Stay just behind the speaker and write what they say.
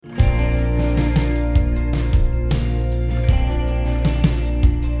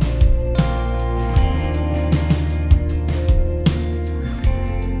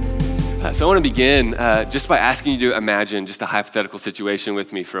So I want to begin just by asking you to imagine just a hypothetical situation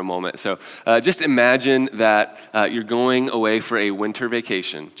with me for a moment. So just imagine that you're going away for a winter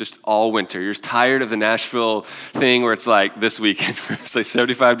vacation, just all winter. You're just tired of the Nashville thing where it's like this weekend, where it's like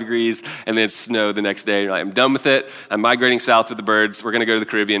 75 degrees and then it's snow the next day. You're like, I'm done with it. I'm migrating south with the birds. We're going to go to the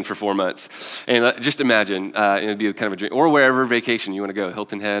Caribbean for 4 months. And just imagine, it'd be kind of a dream, or wherever vacation you want to go,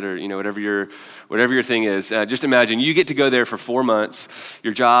 Hilton Head or whatever your thing is. Just imagine you get to go there for 4 months.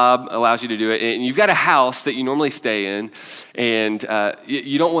 Your job allows you to do it, and you've got a house that you normally stay in, and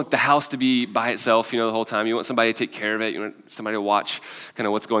you don't want the house to be by itself, the whole time. You want somebody to take care of it. You want somebody to watch kind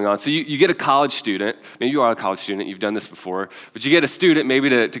of what's going on. So you get a college student. Maybe you are a college student. You've done this before, but you get a student maybe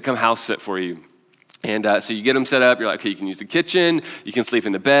to come house sit for you. And so you get them set up. You're like, okay, you can use the kitchen. You can sleep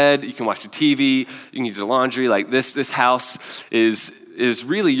in the bed. You can watch the TV. You can use the laundry. Like this house is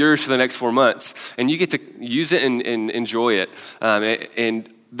really yours for the next 4 months, and you get to use it and enjoy it. And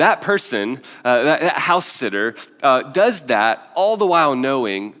that person, that house sitter, does that all the while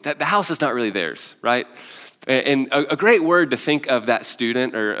knowing that the house is not really theirs, right? And a great word to think of that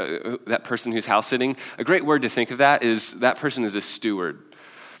student or that person who's house sitting, a great word to think of that is that person is a steward.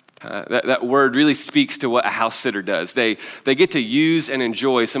 That word really speaks to what a house sitter does. They get to use and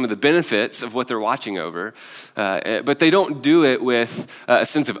enjoy some of the benefits of what they're watching over, but they don't do it with a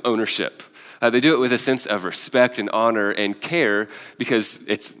sense of ownership. They do it with a sense of respect and honor and care because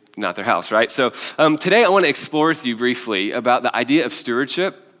it's not their house, right? So today I want to explore with you briefly about the idea of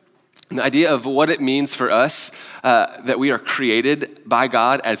stewardship and the idea of what it means for us that we are created by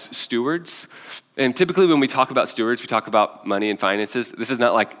God as stewards. And typically when we talk about stewards, we talk about money and finances. This is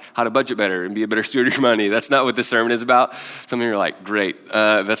not like how to budget better and be a better steward of your money. That's not what this sermon is about. Some of you are like, great,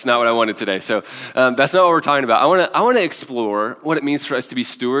 that's not what I wanted today. So that's not what we're talking about. I want to explore what it means for us to be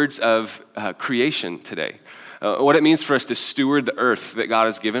stewards of creation today. What it means for us to steward the earth that God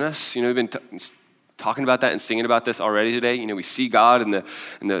has given us. We've been talking about that and singing about this already today. We see God in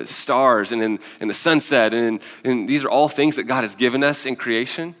the stars and in the sunset, and these are all things that God has given us in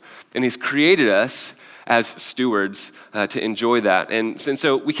creation, and He's created us as stewards to enjoy that. And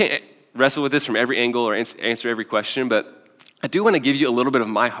so we can't wrestle with this from every angle or answer every question, but I do want to give you a little bit of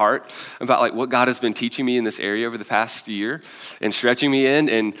my heart about what God has been teaching me in this area over the past year and stretching me in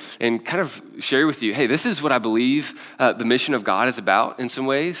and kind of share with you, hey, this is what I believe the mission of God is about in some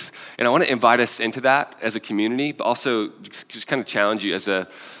ways. And I want to invite us into that as a community, but also just kind of challenge you as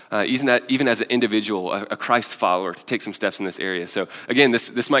even as an individual, a Christ follower, to take some steps in this area. So again,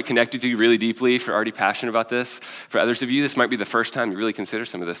 this might connect with you really deeply if you're already passionate about this. For others of you, this might be the first time you really consider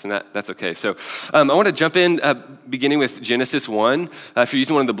some of this, and that's okay. So I want to jump in beginning with Genesis 1. If you're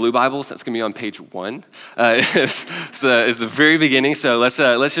using one of the blue Bibles, that's going to be on page 1. It's the very beginning. So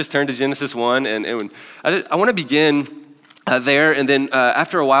let's just turn to Genesis 1, and I want to begin there, and then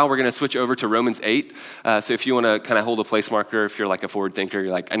after a while, we're going to switch over to Romans 8. So if you want to kind of hold a place marker, if you're like a forward thinker, you're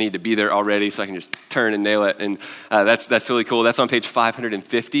like, I need to be there already so I can just turn and nail it. And that's really cool. That's on page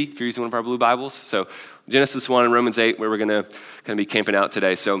 550 if you're using one of our blue Bibles. So Genesis 1 and Romans 8, where we're going to kind of be camping out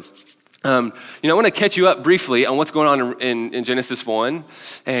today. So I want to catch you up briefly on what's going on in Genesis 1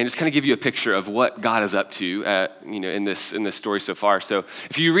 and just kind of give you a picture of what God is up to, in this story so far. So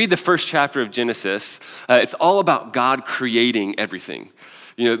if you read the first chapter of Genesis, it's all about God creating everything.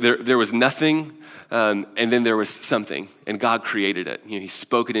 There was nothing, and then there was something, and God created it. He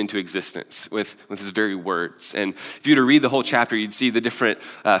spoke it into existence with His very words. And if you were to read the whole chapter, you'd see the different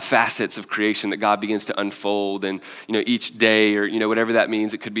facets of creation that God begins to unfold. And each day, or whatever that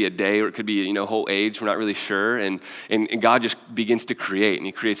means, it could be a day or it could be a whole age. We're not really sure. And God just begins to create, and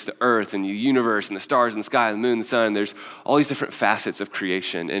He creates the earth and the universe and the stars and the sky and the moon and the sun. And there's all these different facets of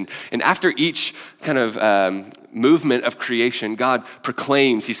creation. And after each kind of movement of creation, God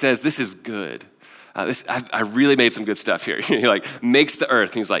proclaims. He says, "This is good." I really made some good stuff here. He makes the earth.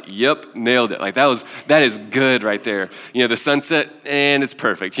 And He's like, yep, nailed it. That is good right there. The sunset, and it's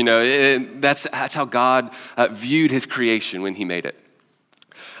perfect. That's how God viewed His creation when He made it.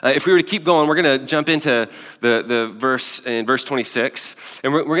 If we were to keep going, we're going to jump into the verse in verse 26,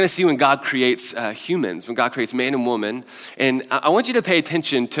 and we're going to see when God creates humans, when God creates man and woman. And I want you to pay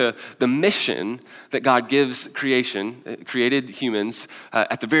attention to the mission that God gives created humans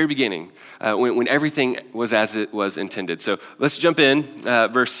at the very beginning, when everything was as it was intended. So let's jump in,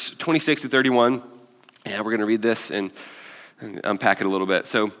 verse 26 to 31, and we're going to read this and unpack it a little bit.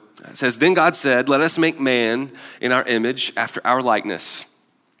 So it says, "Then God said, 'Let us make man in our image after our likeness,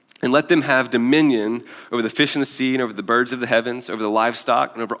 and let them have dominion over the fish in the sea and over the birds of the heavens, over the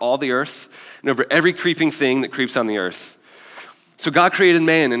livestock and over all the earth, and over every creeping thing that creeps on the earth.' So God created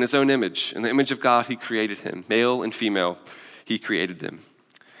man in His own image. In the image of God, He created him. Male and female, He created them.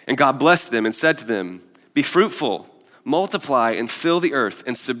 And God blessed them and said to them, "Be fruitful, multiply and fill the earth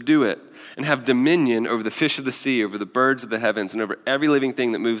and subdue it, and have dominion over the fish of the sea, over the birds of the heavens, and over every living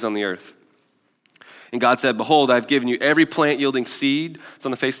thing that moves on the earth." And God said, "Behold, I have given you every plant yielding seed that's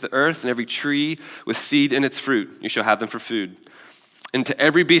on the face of the earth, and every tree with seed in its fruit. You shall have them for food. And to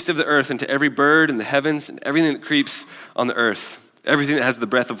every beast of the earth, and to every bird in the heavens, and everything that creeps on the earth, everything that has the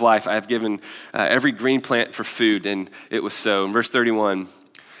breath of life, I have given every green plant for food." And it was so. In verse 31,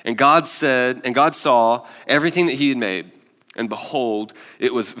 and God saw everything that he had made, and behold,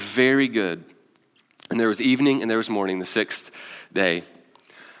 it was very good. And there was evening and there was morning, the sixth day.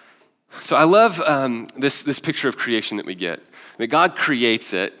 So I love this picture of creation that we get. That God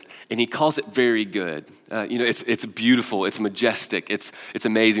creates it, and he calls it very good. It's beautiful, it's majestic, it's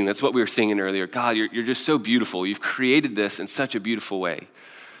amazing. That's what we were singing earlier. God, you're just so beautiful. You've created this in such a beautiful way,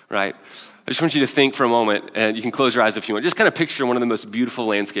 right? I just want you to think for a moment, and you can close your eyes if you want. Just kind of picture one of the most beautiful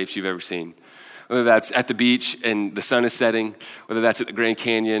landscapes you've ever seen. Whether that's at the beach and the sun is setting, whether that's at the Grand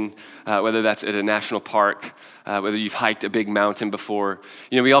Canyon, whether that's at a national park, whether you've hiked a big mountain before.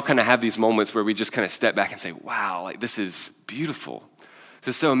 We all kind of have these moments where we just kind of step back and say, wow, like this is beautiful.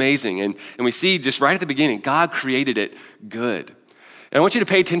 This is so amazing. And we see just right at the beginning, God created it good. And I want you to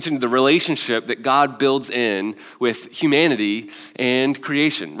pay attention to the relationship that God builds in with humanity and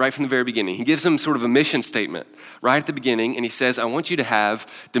creation right from the very beginning. He gives them sort of a mission statement right at the beginning, and he says, I want you to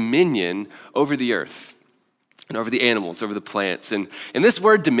have dominion over the earth and over the animals, over the plants. And this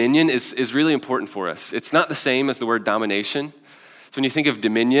word dominion is really important for us. It's not the same as the word domination. So when you think of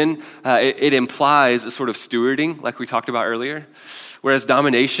dominion, it implies a sort of stewarding, like we talked about earlier, whereas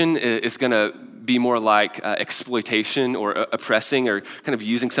domination is going to be more like exploitation or oppressing or kind of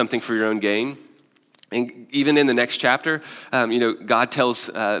using something for your own gain. And even in the next chapter, God tells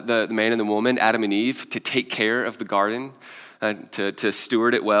the man and the woman, Adam and Eve, to take care of the garden, to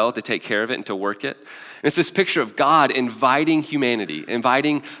steward it well, to take care of it and to work it. And it's this picture of God inviting humanity,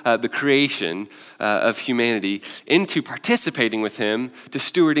 inviting the creation of humanity into participating with him, to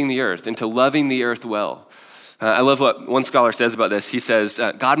stewarding the earth and to loving the earth well. I love what one scholar says about this. He says,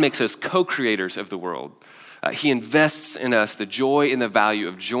 God makes us co-creators of the world. He invests in us the joy and the value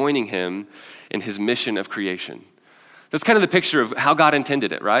of joining him in his mission of creation. That's kind of the picture of how God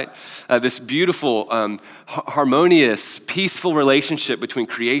intended it, right? This beautiful, harmonious, peaceful relationship between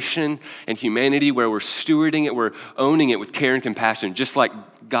creation and humanity where we're stewarding it, we're owning it with care and compassion, just like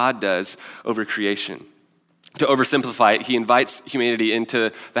God does over creation. To oversimplify it, he invites humanity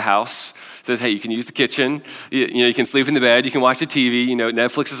into the house, says, hey, you can use the kitchen, you can sleep in the bed, you can watch the TV,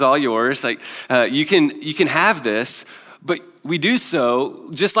 Netflix is all yours. Like you can have this, but we do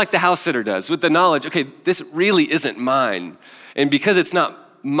so just like the house sitter does, with the knowledge, okay, this really isn't mine. And because it's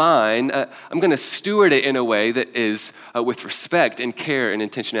not mine, I'm going to steward it in a way that is with respect and care and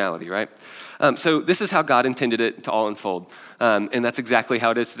intentionality, right? So this is how God intended it to all unfold. And that's exactly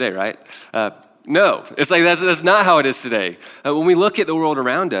how it is today, right? No, it's like that's not how it is today. When we look at the world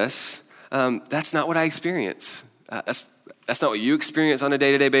around us, that's not what I experience. That's not what you experience on a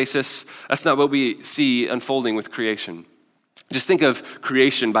day-to-day basis. That's not what we see unfolding with creation. Just think of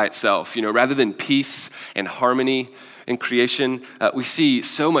creation by itself. Rather than peace and harmony in creation, we see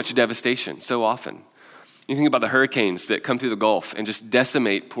so much devastation so often. You think about the hurricanes that come through the Gulf and just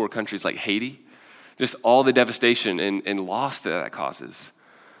decimate poor countries like Haiti, just all the devastation and loss that causes.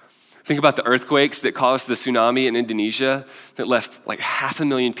 Think about the earthquakes that caused the tsunami in Indonesia that left like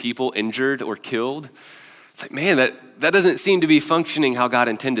 500,000 people injured or killed. It's like, man, that doesn't seem to be functioning how God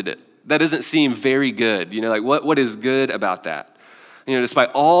intended it. That doesn't seem very good. What is good about that?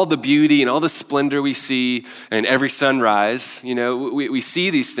 Despite all the beauty and all the splendor we see and every sunrise, we see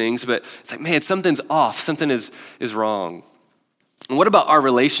these things, but it's like, man, something's off. Something is wrong. And what about our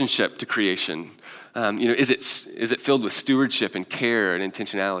relationship to creation? Is it filled with stewardship and care and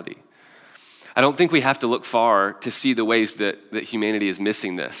intentionality? I don't think we have to look far to see the ways that humanity is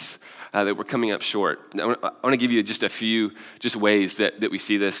missing this, that we're coming up short. I want to give you just a few ways that we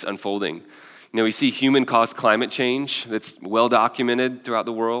see this unfolding. We see human-caused climate change that's well documented throughout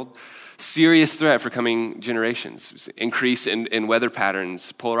the world. Serious threat for coming generations. Increase in weather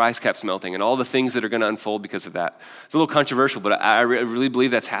patterns, polar ice caps melting, and all the things that are going to unfold because of that. It's a little controversial, but I really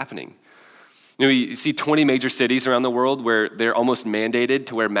believe that's happening. You see 20 major cities around the world where they're almost mandated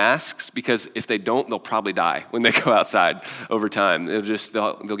to wear masks because if they don't, they'll probably die when they go outside over time.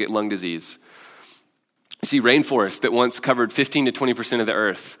 They'll get lung disease. You see rainforests that once covered 15 to 20% of the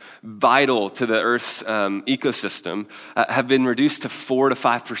earth, vital to the earth's ecosystem, have been reduced to 4 to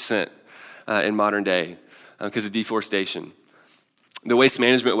 5% in modern day because of deforestation. The waste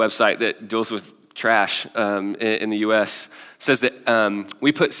management website that deals with trash in the U.S. says that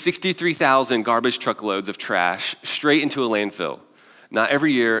we put 63,000 garbage truckloads of trash straight into a landfill. Not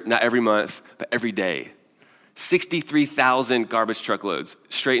every year, not every month, but every day. 63,000 garbage truckloads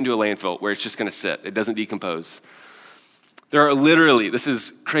straight into a landfill where it's just going to sit. It doesn't decompose. There are literally, this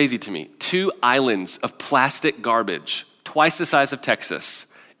is crazy to me, 2 islands of plastic garbage, twice the size of Texas,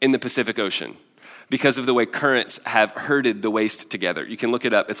 in the Pacific Ocean because of the way currents have herded the waste together. You can look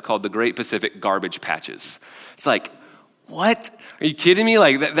it up. It's called the Great Pacific Garbage Patches. It's like, what? Are you kidding me?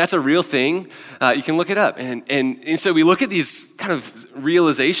 Like, that's a real thing? You can look it up. And so we look at these kind of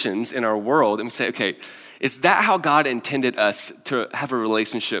realizations in our world and we say, okay, is that how God intended us to have a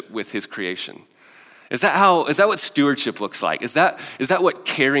relationship with his creation? Is that what stewardship looks like? Is that what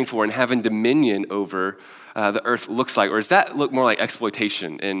caring for and having dominion over the earth looks like? Or does that look more like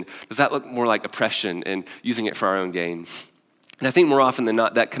exploitation? And does that look more like oppression and using it for our own gain? And I think more often than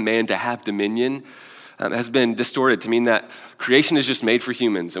not, that command to have dominion has been distorted to mean that creation is just made for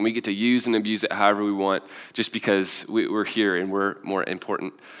humans and we get to use and abuse it however we want just because we're here and we're more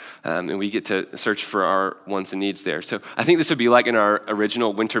important. And we get to search for our wants and needs there. So I think this would be like in our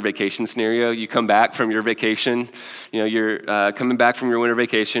original winter vacation scenario. You come back from your vacation, you're coming back from your winter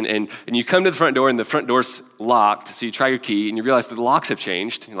vacation, and you come to the front door, and the front door's locked, so you try your key, and you realize that the locks have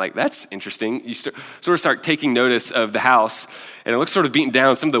changed. You're like, that's interesting. You sort of start taking notice of the house, and it looks sort of beaten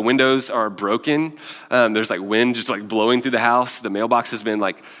down. Some of the windows are broken. There's like wind just like blowing through the house. The mailbox has been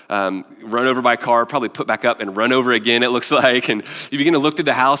like run over by a car, probably put back up and run over again, it looks like. And you begin to look through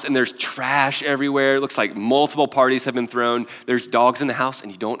the house, and there's trash everywhere. It looks like multiple parties have been thrown. There's dogs in the house,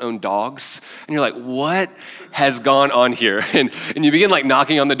 and you don't own dogs. And you're like, what has gone on here? And you begin like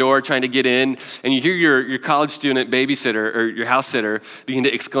knocking on the door, trying to get in, and you hear your college student babysitter or your house sitter begin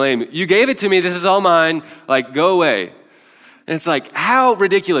to exclaim, "You gave it to me, this is all mine, like go away." And it's like, how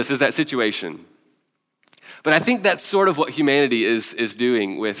ridiculous is that situation? But I think that's sort of what humanity is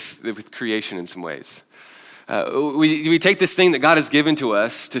doing with creation in some ways. We take this thing that God has given to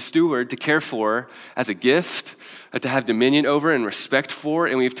us to steward, to care for as a gift, to have dominion over and respect for,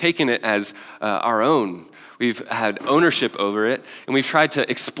 and we've taken it as our own. We've had ownership over it, and we've tried to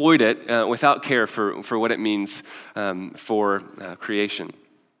exploit it without care for what it means for creation.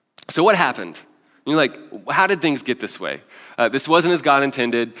 So what happened? You're like, how did things get this way? This wasn't as God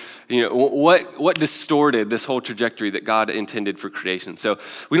intended. What distorted this whole trajectory that God intended for creation? So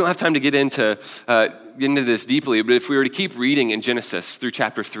we don't have time to get into this deeply, but if we were to keep reading in Genesis through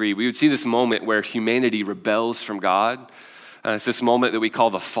chapter 3, we would see this moment where humanity rebels from God. It's this moment that we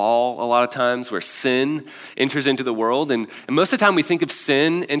call the fall a lot of times, where sin enters into the world. And most of the time we think of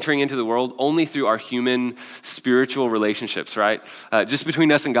sin entering into the world only through our human spiritual relationships, right? Just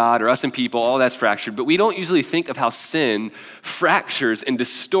between us and God or us and people, all that's fractured. But we don't usually think of how sin fractures and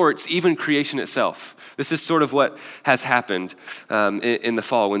distorts even creation itself. This is sort of what has happened in the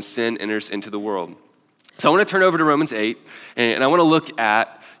fall when sin enters into the world. So I want to turn over to Romans 8, and I want to look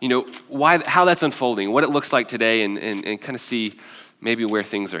at, how that's unfolding, what it looks like today, and kind of see maybe where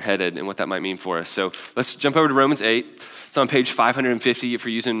things are headed and what that might mean for us. So let's jump over to Romans 8. It's on page 550 if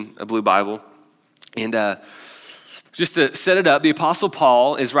you're using a blue Bible. And just to set it up, the Apostle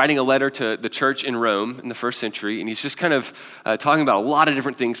Paul is writing a letter to the church in Rome in the first century, and he's just kind of talking about a lot of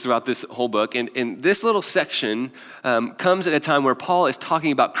different things throughout this whole book. And this little section comes at a time where Paul is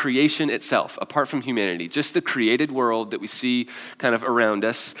talking about creation itself, apart from humanity, just the created world that we see kind of around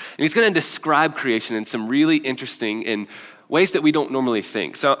us. And he's going to describe creation in some really interesting and ways that we don't normally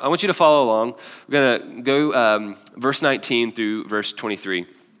think. So I want you to follow along. We're going to go verse 19 through verse 23.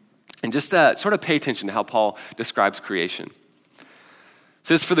 And just sort of pay attention to how Paul describes creation. It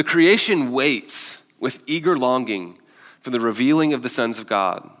says, "For the creation waits with eager longing for the revealing of the sons of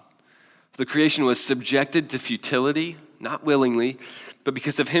God. For the creation was subjected to futility, not willingly, but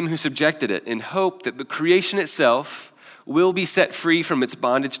because of him who subjected it, in hope that the creation itself will be set free from its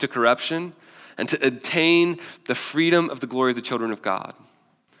bondage to corruption and to attain the freedom of the glory of the children of God.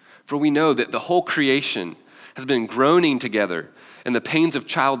 For we know that the whole creation has been groaning together in the pains of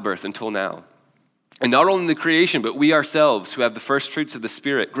childbirth until now. And not only the creation, but we ourselves who have the first fruits of the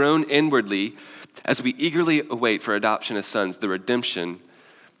Spirit groan inwardly as we eagerly await for adoption as sons, the redemption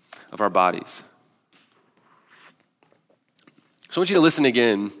of our bodies." So I want you to listen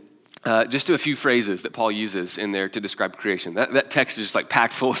again just to a few phrases that Paul uses in there to describe creation. That text is just like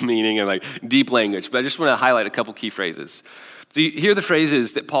packed full of meaning and like deep language, but I just want to highlight a couple key phrases. So you hear the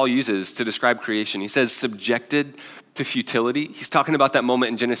phrases that Paul uses to describe creation. He says subjected to futility. He's talking about that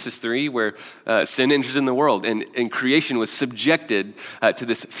moment in Genesis 3 where sin enters in the world and creation was subjected to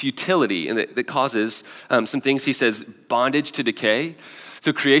this futility and that causes some things. He says bondage to decay.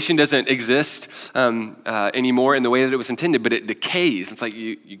 So creation doesn't exist anymore in the way that it was intended, but it decays. It's like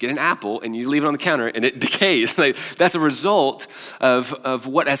you get an apple and you leave it on the counter and it decays. Like, that's a result of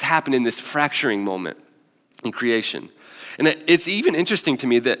what has happened in this fracturing moment in creation. And it's even interesting to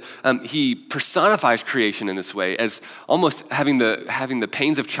me that he personifies creation in this way as almost having the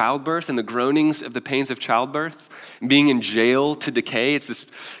pains of childbirth and the groanings of the pains of childbirth, and being in jail to decay. It's this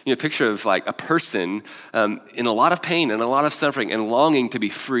picture of like a person in a lot of pain and a lot of suffering and longing to be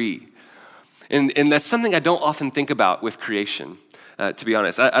free. And that's something I don't often think about with creation. To be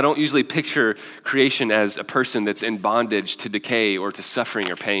honest, I don't usually picture creation as a person that's in bondage to decay or to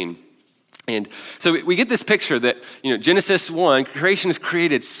suffering or pain. And so we get this picture that, Genesis 1, creation is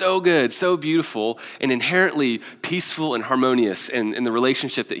created so good, so beautiful, and inherently peaceful and harmonious in the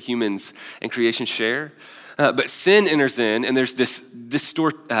relationship that humans and creation share. But sin enters in, and there's this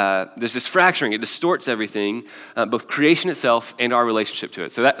fracturing. It distorts everything, both creation itself and our relationship to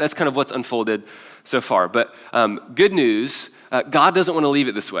it. So that's kind of what's unfolded so far. But good news, God doesn't want to leave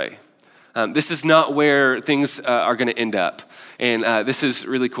it this way. This is not where things are going to end up. And this is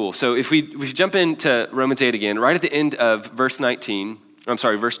really cool. So if we jump into Romans 8 again, right at the end of verse 20,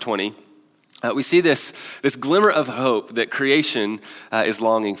 we see this glimmer of hope that creation is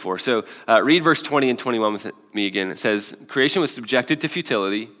longing for. So read verse 20 and 21 with me again. It says, creation was subjected to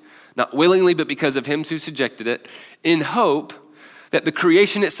futility, not willingly, but because of him who subjected it, in hope that the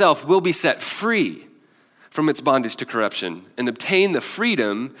creation itself will be set free from its bondage to corruption and obtain the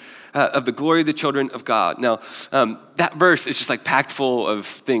freedom of the glory of the children of God. Now, that verse is just like packed full of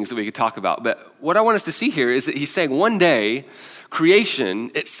things that we could talk about. But what I want us to see here is that he's saying one day,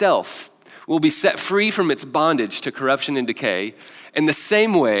 creation itself will be set free from its bondage to corruption and decay in the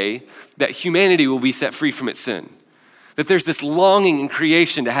same way that humanity will be set free from its sin. That there's this longing in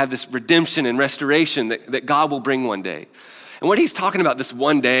creation to have this redemption and restoration that God will bring one day. And what he's talking about this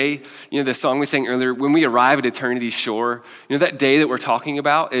one day, the song we sang earlier, when we arrive at eternity's shore, that day that we're talking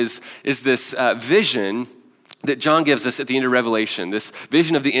about is this vision that John gives us at the end of Revelation, this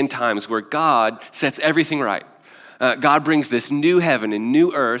vision of the end times where God sets everything right. God brings this new heaven and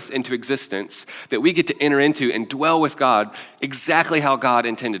new earth into existence that we get to enter into and dwell with God exactly how God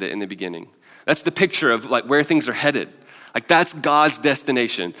intended it in the beginning. That's the picture of like where things are headed. Like that's God's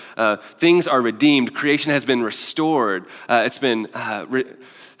destination. Things are redeemed. Creation has been restored. It's been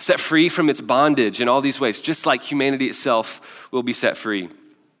set free from its bondage in all these ways, just like humanity itself will be set free.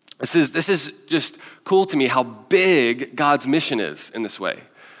 This is just cool to me how big God's mission is in this way.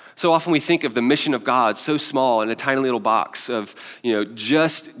 So often we think of the mission of God so small in a tiny little box of,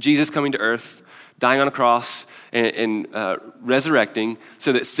 just Jesus coming to earth, dying on a cross and resurrecting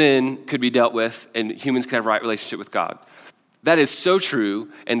so that sin could be dealt with and humans could have a right relationship with God. That is so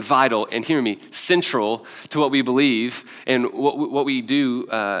true and vital, and hear me, central to what we believe and what we do,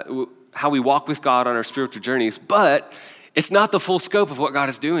 how we walk with God on our spiritual journeys, but it's not the full scope of what God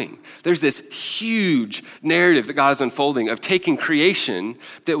is doing. There's this huge narrative that God is unfolding of taking creation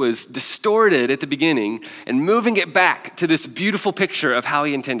that was distorted at the beginning and moving it back to this beautiful picture of how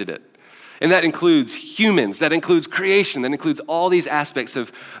he intended it. And that includes humans, that includes creation, that includes all these aspects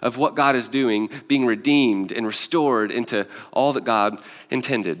of what God is doing, being redeemed and restored into all that God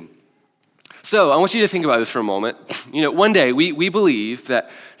intended. So I want you to think about this for a moment. One day we believe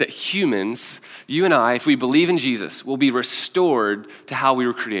that humans, you and I, if we believe in Jesus, will be restored to how we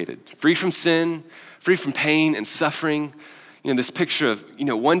were created. Free from sin, free from pain and suffering. This picture of,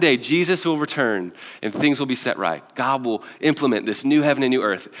 one day Jesus will return and things will be set right. God will implement this new heaven and new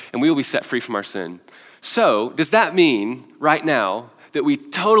earth and we will be set free from our sin. So does that mean right now that we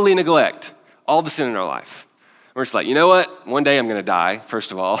totally neglect all the sin in our life? We're just like, you know what? One day I'm going to die,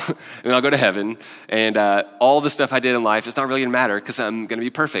 first of all, and then I'll go to heaven and all the stuff I did in life, it's not really going to matter because I'm going to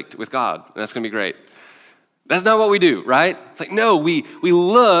be perfect with God and that's going to be great. That's not what we do, right? It's like, no, we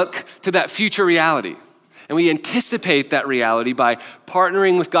look to that future reality. And we anticipate that reality by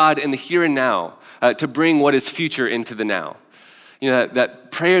partnering with God in the here and now to bring what is future into the now.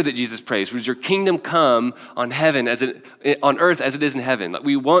 That prayer that Jesus prays, would your kingdom come on earth as it is in heaven. Like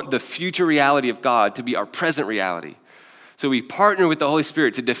we want the future reality of God to be our present reality. So we partner with the Holy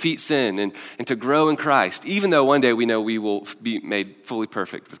Spirit to defeat sin and to grow in Christ, even though one day we know we will be made fully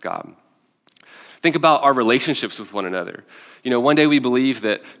perfect with God. Think about our relationships with one another. One day we believe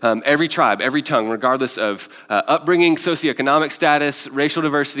that every tribe, every tongue, regardless of upbringing, socioeconomic status, racial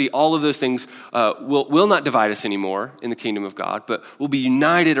diversity, all of those things will not divide us anymore in the kingdom of God, but we'll be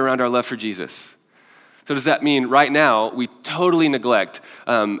united around our love for Jesus. So does that mean right now we totally neglect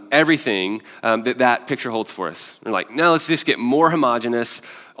everything that picture holds for us? We're like, no, let's just get more homogenous,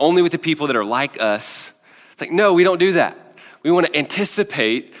 only with the people that are like us. It's like, no, we don't do that. We want to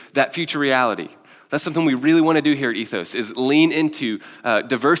anticipate that future reality. That's something we really want to do here at Ethos, is lean into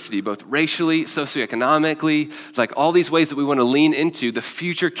diversity, both racially, socioeconomically, like all these ways that we want to lean into the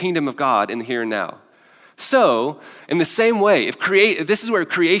future kingdom of God in the here and now. So, in the same way, if this is where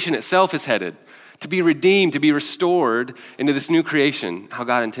creation itself is headed, to be redeemed, to be restored into this new creation, how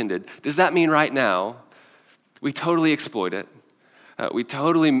God intended, does that mean right now we totally exploit it? We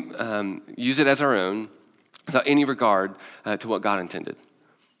totally use it as our own without any regard to what God intended?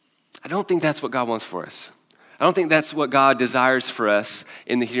 I don't think that's what God wants for us. I don't think that's what God desires for us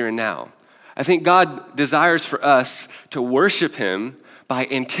in the here and now. I think God desires for us to worship him by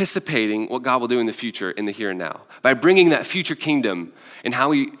anticipating what God will do in the future in the here and now, by bringing that future kingdom and how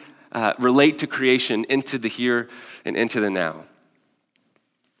we relate to creation into the here and into the now.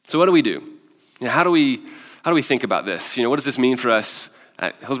 So what do we do? How do we think about this? What does this mean for us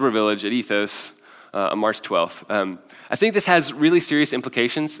at Hillsborough Village, at Ethos, on March 12th? I think this has really serious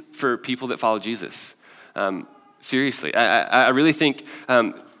implications for people that follow Jesus. Seriously, I really think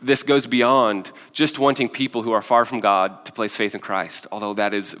this goes beyond just wanting people who are far from God to place faith in Christ, although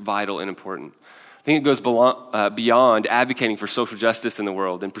that is vital and important. I think it goes beyond advocating for social justice in the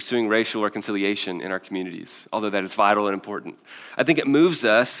world and pursuing racial reconciliation in our communities, although that is vital and important. I think it moves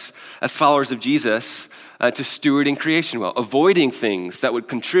us as followers of Jesus to stewarding creation well, avoiding things that would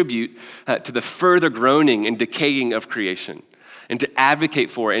contribute to the further groaning and decaying of creation, and to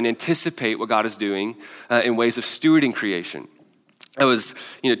advocate for and anticipate what God is doing in ways of stewarding creation. I was,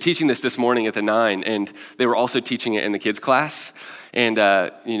 teaching this morning at the 9, and they were also teaching it in the kids' class. And,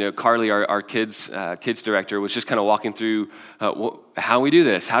 Carly, our kids director, was just kind of walking through how we do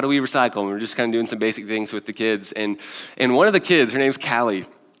this. How do we recycle? And we're just kind of doing some basic things with the kids. And one of the kids, her name's Callie,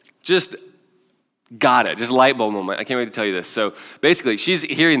 just got it. Just light bulb moment. I can't wait to tell you this. So basically, she's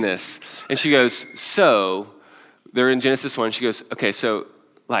hearing this, and she goes, so they're in Genesis 1. She goes, okay, so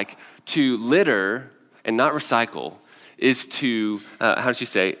to litter and not recycle is to, how did she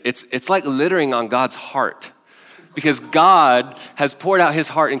say? It's like littering on God's heart, because God has poured out his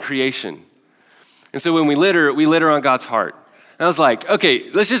heart in creation. And so when we litter on God's heart. And I was like,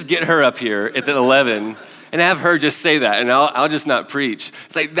 okay, let's just get her up here at the 11 and have her just say that, and I'll just not preach.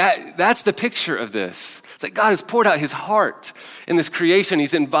 It's like that's the picture of this. It's like God has poured out his heart in this creation.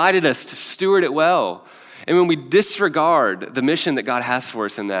 He's invited us to steward it well. And when we disregard the mission that God has for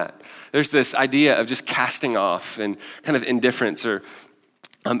us in that, there's this idea of just casting off and kind of indifference or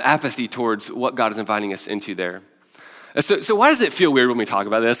apathy towards what God is inviting us into there. So why does it feel weird when we talk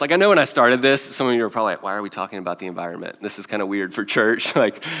about this? I know when I started this, some of you were probably like, why are we talking about the environment? This is kind of weird for church.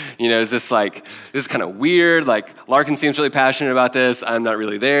 This is kind of weird. Larkin seems really passionate about this. I'm not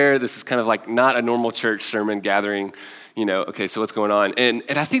really there. This is kind of not a normal church sermon gathering. Okay, so what's going on? And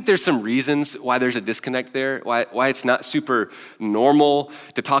I think there's some reasons why there's a disconnect there, why it's not super normal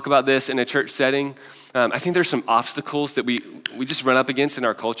to talk about this in a church setting. I think there's some obstacles that we just run up against in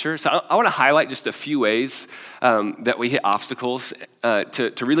our culture. So I want to highlight just a few ways that we hit obstacles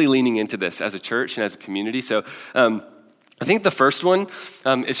to really leaning into this as a church and as a community. So I think the first one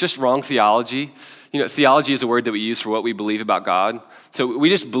is just wrong theology. Theology is a word that we use for what we believe about God. So we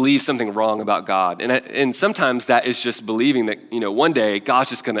just believe something wrong about God. And sometimes that is just believing that, one day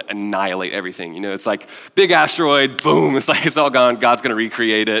God's just going to annihilate everything. It's like big asteroid, boom, it's all gone. God's going to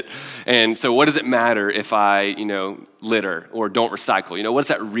recreate it. And so what does it matter if I, litter or don't recycle? What does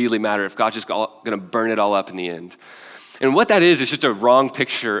that really matter if God's just going to burn it all up in the end? And what that is just a wrong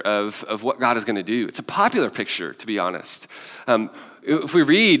picture of what God is going to do. It's a popular picture, to be honest. If we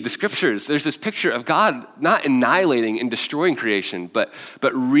read the scriptures, there's this picture of God not annihilating and destroying creation, but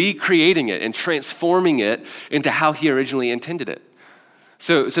recreating it and transforming it into how he originally intended it.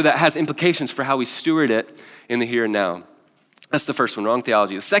 So that has implications for how we steward it in the here and now. That's the first one, wrong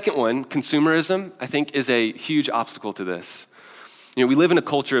theology. The second one, consumerism, I think is a huge obstacle to this. We live in a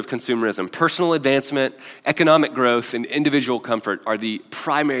culture of consumerism. Personal advancement, economic growth, and individual comfort are the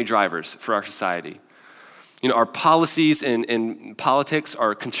primary drivers for our society. Our policies and politics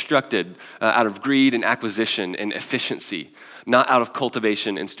are constructed out of greed and acquisition and efficiency, not out of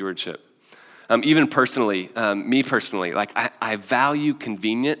cultivation and stewardship. Even personally, me personally, I value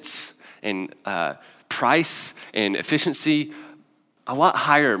convenience and price and efficiency a lot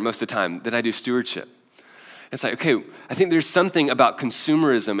higher most of the time than I do stewardship. It's okay, I think there's something about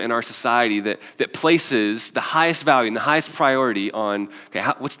consumerism in our society that places the highest value and the highest priority on,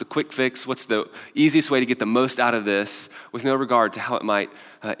 what's the quick fix? What's the easiest way to get the most out of this with no regard to how it might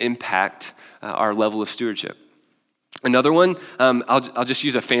impact our level of stewardship? Another one, I'll just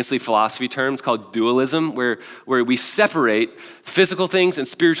use a fancy philosophy term. It's called dualism, where we separate physical things and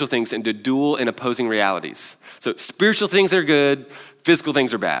spiritual things into dual and opposing realities. So spiritual things are good, physical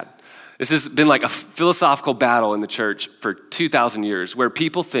things are bad. This has been like a philosophical battle in the church for 2,000 years, where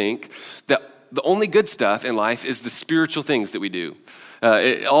people think that the only good stuff in life is the spiritual things that we do.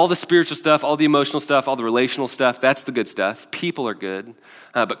 All the spiritual stuff, all the emotional stuff, all the relational stuff, that's the good stuff. People are good.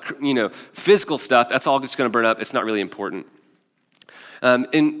 But physical stuff, that's all just going to burn up. It's not really important.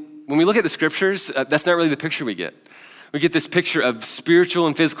 And when we look at the scriptures, that's not really the picture we get. We get this picture of spiritual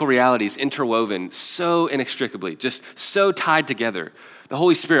and physical realities interwoven so inextricably, just so tied together. The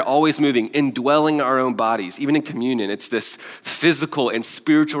Holy Spirit always moving, indwelling our own bodies, even in communion. It's this physical and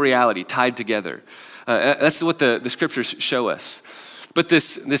spiritual reality tied together. That's what the scriptures show us. But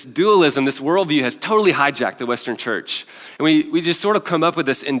this dualism, this worldview has totally hijacked the Western church. And we just sort of come up with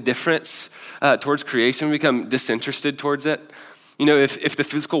this indifference towards creation. We become disinterested towards it. If the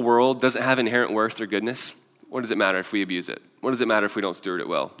physical world doesn't have inherent worth or goodness, what does it matter if we abuse it? What does it matter if we don't steward it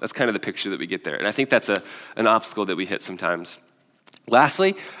well? That's kind of the picture that we get there. And I think that's an obstacle that we hit sometimes.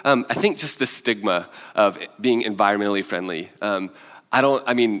 Lastly, I think just the stigma of being environmentally friendly.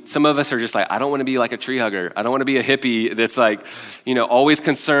 Some of us are just like, I don't want to be like a tree hugger. I don't want to be a hippie that's like, always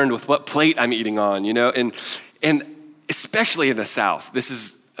concerned with what plate I'm eating on, and especially in the South, this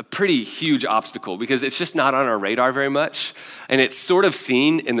is a pretty huge obstacle because it's just not on our radar very much. And it's sort of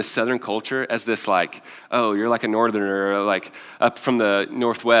seen in the Southern culture as this like, oh, you're like a Northerner, or like up from the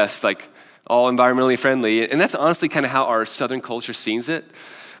Northwest, like all environmentally friendly. And that's honestly kind of how our Southern culture sees it.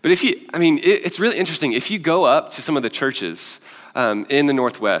 But it's really interesting. If you go up to some of the churches in the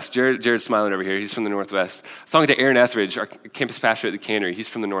Northwest, Jared's smiling over here, he's from the Northwest. I was talking to Aaron Etheridge, our campus pastor at the Cannery, he's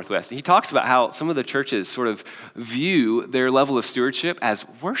from the Northwest. And he talks about how some of the churches sort of view their level of stewardship as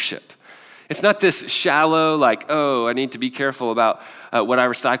worship. It's not this shallow, like, oh, I need to be careful about what I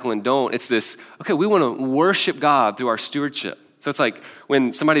recycle and don't. It's this, okay, we want to worship God through our stewardship. So it's like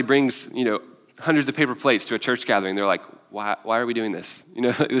when somebody brings, hundreds of paper plates to a church gathering, they're like, why are we doing this?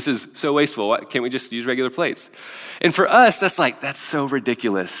 This is so wasteful. Why can't we just use regular plates? And for us, that's so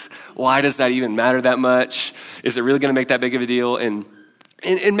ridiculous. Why does that even matter that much? Is it really going to make that big of a deal? And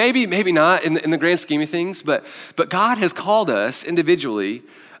maybe not in the grand scheme of things, but God has called us individually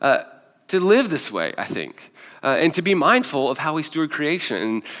to live this way, I think, and to be mindful of how we steward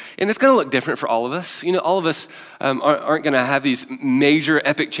creation. And it's going to look different for all of us. All of us aren't going to have these major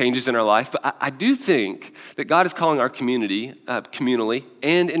epic changes in our life, but I do think that God is calling our community, communally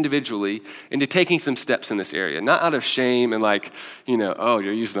and individually, into taking some steps in this area, not out of shame and like, oh,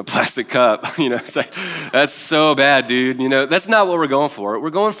 you're using a plastic cup. It's like, that's so bad, dude. That's not what we're going for. We're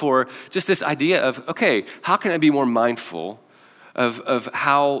going for just this idea of, okay, how can I be more mindful of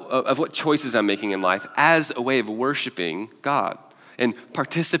what choices I'm making in life as a way of worshiping God and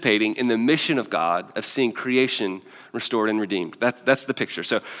participating in the mission of God of seeing creation restored and redeemed. That's the picture.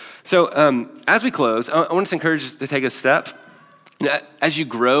 So as we close, I want to encourage us to take a step. As you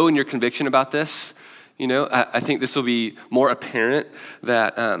grow in your conviction about this, I think this will be more apparent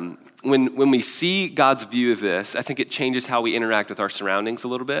that when we see God's view of this, I think it changes how we interact with our surroundings a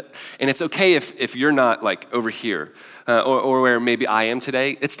little bit. And it's okay if you're not like over here or where maybe I am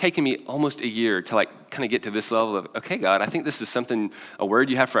today. It's taken me almost a year to like kind of get to this level of, okay, God, I think this is something, a word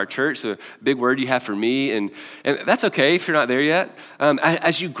you have for our church, a big word you have for me. And that's okay if you're not there yet.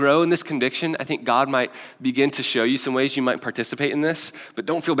 As you grow in this conviction, I think God might begin to show you some ways you might participate in this, but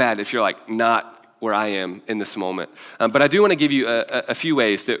don't feel bad if you're like not where I am in this moment. But I do want to give you a few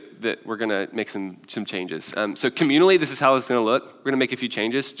ways that we're going to make some changes. So communally, this is how it's going to look. We're going to make a few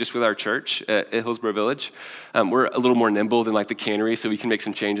changes just with our church at Hillsborough Village. We're a little more nimble than like the Cannery, so we can make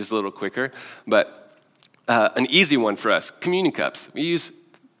some changes a little quicker. But an easy one for us, communion cups. We use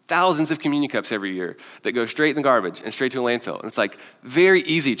thousands of communion cups every year that go straight in the garbage and straight to a landfill. And it's like very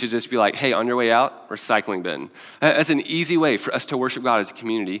easy to just be like, hey, on your way out, recycling bin. That's an easy way for us to worship God as a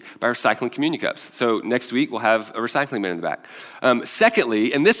community by recycling communion cups. So next week, we'll have a recycling bin in the back.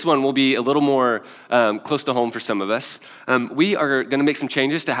 Secondly, and this one will be a little more close to home for some of us, we are going to make some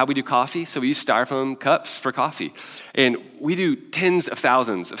changes to how we do coffee. So we use styrofoam cups for coffee. And we do tens of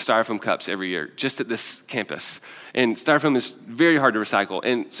thousands of styrofoam cups every year just at this campus. And styrofoam is very hard to recycle.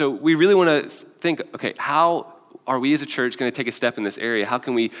 And so we really want to think, okay, how are we as a church going to take a step in this area? How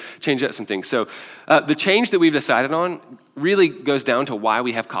can we change up some things? So the change that we've decided on really goes down to why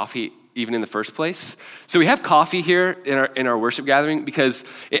we have coffee even in the first place. So we have coffee here in our worship gathering because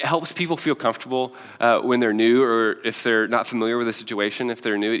it helps people feel comfortable when they're new or if they're not familiar with the situation, if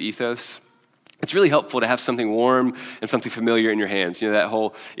they're new at Ethos. it's really helpful to have something warm and something familiar in your hands. You know, that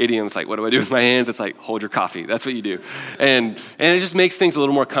whole idiom, it's like, what do I do with my hands? It's like, hold your coffee. That's what you do. And it just makes things a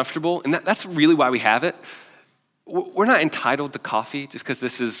little more comfortable. And that's really why we have it. We're not entitled to coffee just because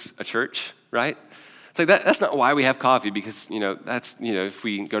this is a church, right? It's like that's not why we have coffee, because, that's, if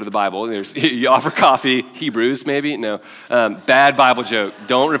we go to the Bible, you offer coffee, Hebrews maybe? No. Bad Bible joke.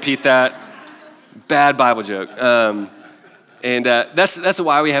 Don't repeat that. Bad Bible joke. And that's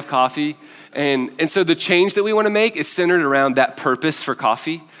why we have coffee. And so the change that we want to make is centered around that purpose for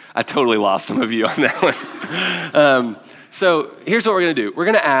coffee. I totally lost some of you on that one. So here's what we're going to do. We're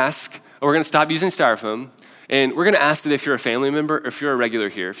going to stop using styrofoam, and we're going to ask that if you're a family member, or if you're a regular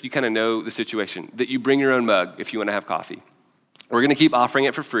here, if you kind of know the situation, that you bring your own mug if you want to have coffee. We're going to keep offering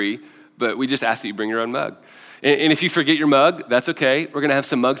it for free, but we just ask that you bring your own mug. And if you forget your mug, that's okay. We're going to have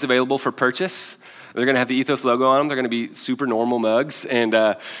some mugs available for purchase. They're going to have the Ethos logo on them. They're going to be super normal mugs, and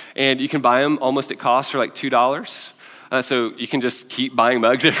you can buy them almost at cost for like $2. So you can just keep buying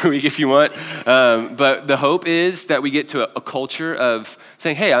mugs every week if you want. But the hope is that we get to a culture of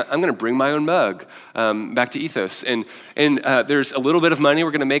saying, hey, I'm going to bring my own mug back to Ethos. And there's a little bit of money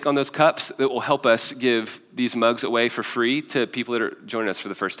we're going to make on those cups that will help us give these mugs away for free to people that are joining us for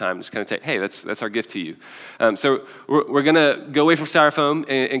the first time. Just kind of say, hey, that's our gift to you. So we're going to go away from styrofoam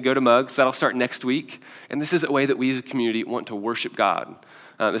and go to mugs. That'll start next week. And this is a way that we as a community want to worship God.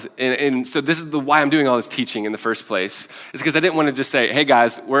 And so this is why I'm doing all this teaching in the first place, is because I didn't want to just say, hey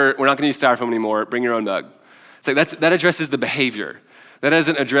guys, we're not going to use styrofoam anymore, bring your own mug. It's like that addresses the behavior. That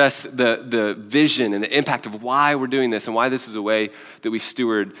doesn't address the vision and the impact of why we're doing this and why this is a way that we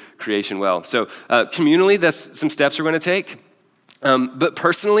steward creation well. So communally, that's some steps we're going to take. But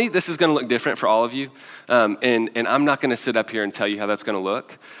personally, this is going to look different for all of you. And I'm not going to sit up here and tell you how that's going to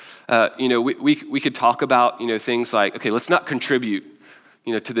look. We could talk about, things like, okay, let's not contribute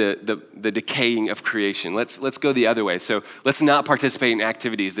to the decaying of creation. Let's go the other way. So let's not participate in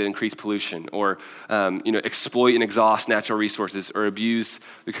activities that increase pollution or exploit and exhaust natural resources or abuse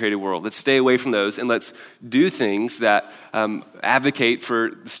the created world. Let's stay away from those, and let's do things that advocate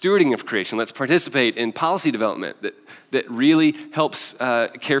for the stewarding of creation. Let's participate in policy development that really helps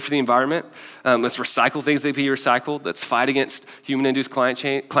care for the environment. Let's recycle things that can be recycled. Let's fight against human-induced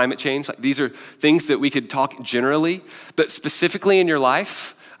climate change. Like, these are things that we could talk generally, but specifically in your life,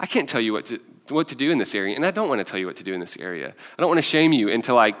 I can't tell you what to do in this area, and I don't want to tell you what to do in this area. I don't want to shame you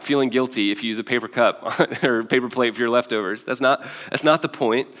into feeling guilty if you use a paper cup or a paper plate for your leftovers. That's not the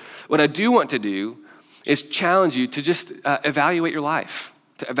point. What I do want to do is challenge you to just evaluate your life,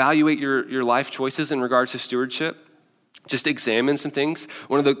 to evaluate your life choices in regards to stewardship. Just examine some things.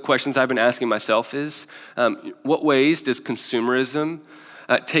 One of the questions I've been asking myself is, what ways does consumerism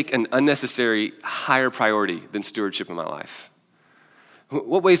take an unnecessary higher priority than stewardship in my life?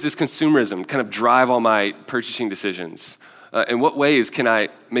 What ways does consumerism kind of drive all my purchasing decisions? In what ways can I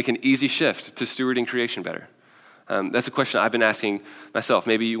make an easy shift to stewarding creation better? That's a question I've been asking myself.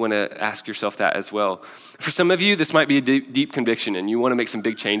 Maybe you want to ask yourself that as well. For some of you, this might be a deep conviction, and you want to make some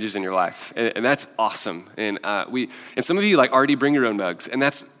big changes in your life, and that's awesome. And some of you already bring your own mugs, and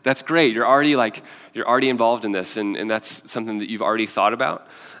that's great. You're already involved in this, and that's something that you've already thought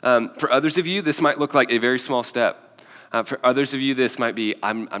about. For others of you, this might look like a very small step. For others of you, this might be,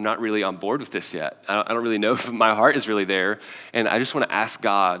 I'm not really on board with this yet. I don't really know if my heart is really there. And I just want to ask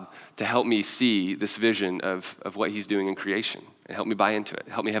God to help me see this vision of what he's doing in creation and help me buy into it.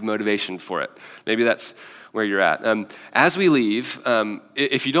 Help me have motivation for it. Maybe that's where you're at. As we leave,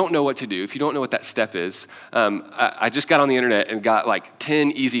 if you don't know what to do, if you don't know what that step is, I just got on the internet and got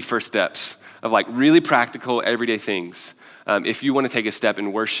 10 easy first steps of really practical everyday things. If you want to take a step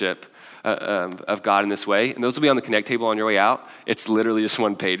in worship of God in this way, and those will be on the Connect table on your way out. It's literally just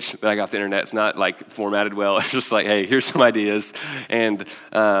one page that I got off the internet. It's not formatted well. It's just hey, here's some ideas, and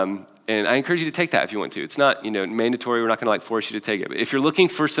I encourage you to take that if you want to. It's not mandatory. We're not going to force you to take it. But if you're looking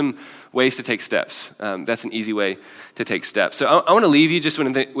for some ways to take steps, that's an easy way to take steps. So I want to leave you just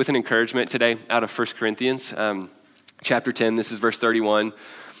with an encouragement today out of 1 Corinthians chapter 10. This is verse 31,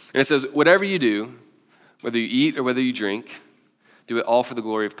 and it says, "Whatever you do, whether you eat or whether you drink, do it all for the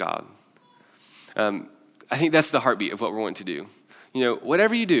glory of God." I think that's the heartbeat of what we're wanting to do.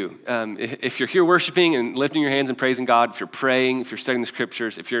 Whatever you do, if you're here worshiping and lifting your hands and praising God, if you're praying, if you're studying the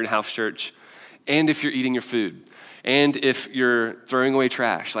scriptures, if you're in house church, and if you're eating your food, and if you're throwing away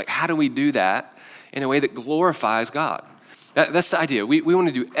trash, how do we do that in a way that glorifies God? That's the idea. We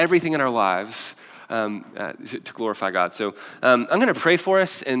want to do everything in our lives to glorify God. So I'm going to pray for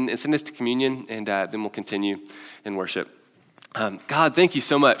us and send us to communion, and then we'll continue in worship. God, thank you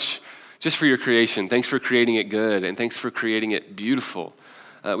so much just for your creation. Thanks for creating it good, and thanks for creating it beautiful.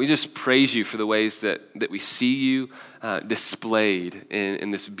 We just praise you for the ways that we see you displayed in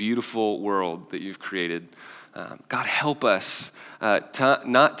this beautiful world that you've created. God, help us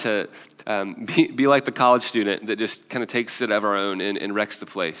not to be like the college student that just kind of takes it of our own and wrecks the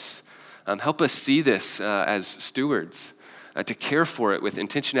place. Help us see this as stewards, to care for it with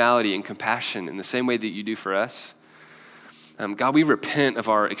intentionality and compassion in the same way that you do for us. God, we repent of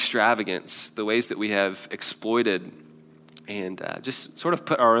our extravagance, the ways that we have exploited and just sort of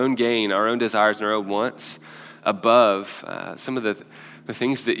put our own gain, our own desires, and our own wants above some of the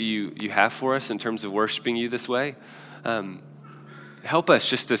things that you have for us in terms of worshiping you this way. Help us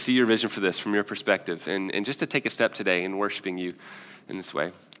just to see your vision for this from your perspective and just to take a step today in worshiping you in this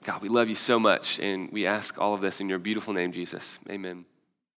way. God, we love you so much, and we ask all of this in your beautiful name, Jesus. Amen.